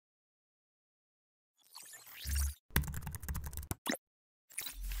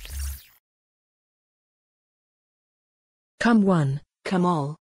Come one, come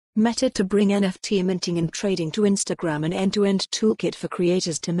all. Meta to bring NFT minting and trading to Instagram. An end-to-end toolkit for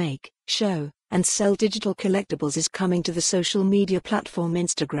creators to make, show, and sell digital collectibles is coming to the social media platform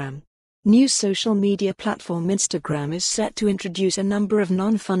Instagram. New social media platform Instagram is set to introduce a number of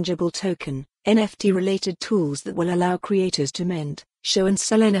non-fungible token, NFT-related tools that will allow creators to mint, show and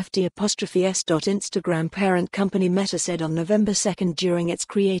sell NFT''s. Instagram parent company Meta said on November 2 during its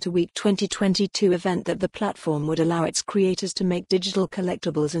Creator Week 2022 event that the platform would allow its creators to make digital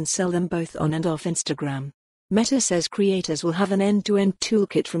collectibles and sell them both on and off Instagram. Meta says creators will have an end-to-end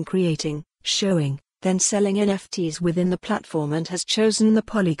toolkit from creating, showing, then selling NFTs within the platform and has chosen the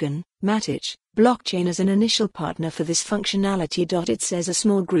Polygon, Matic, blockchain as an initial partner for this functionality. It says a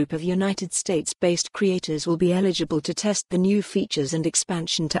small group of United States-based creators will be eligible to test the new features and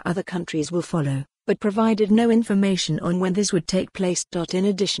expansion to other countries will follow, but provided no information on when this would take place. In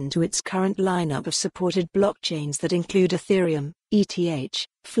addition to its current lineup of supported blockchains that include Ethereum, ETH,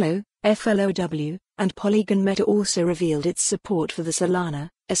 Flow, FLOW, and Polygon, Meta also revealed its support for the Solana,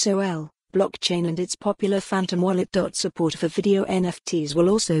 SOL, blockchain and its popular Phantom wallet. Support for video NFTs will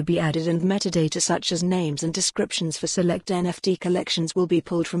also be added and metadata such as names and descriptions for select NFT collections will be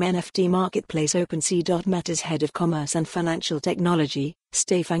pulled from NFT marketplace OpenSea. Meta's head of commerce and financial technology,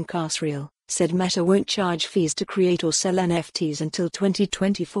 Stefan Kasriel, said Meta won't charge fees to create or sell NFTs until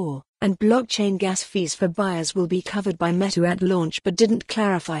 2024, and blockchain gas fees for buyers will be covered by Meta at launch, but didn't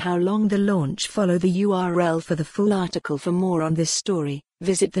clarify how long the launch. Follow the URL for the full article. For more on this story,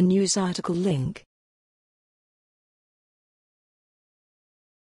 visit the news article link.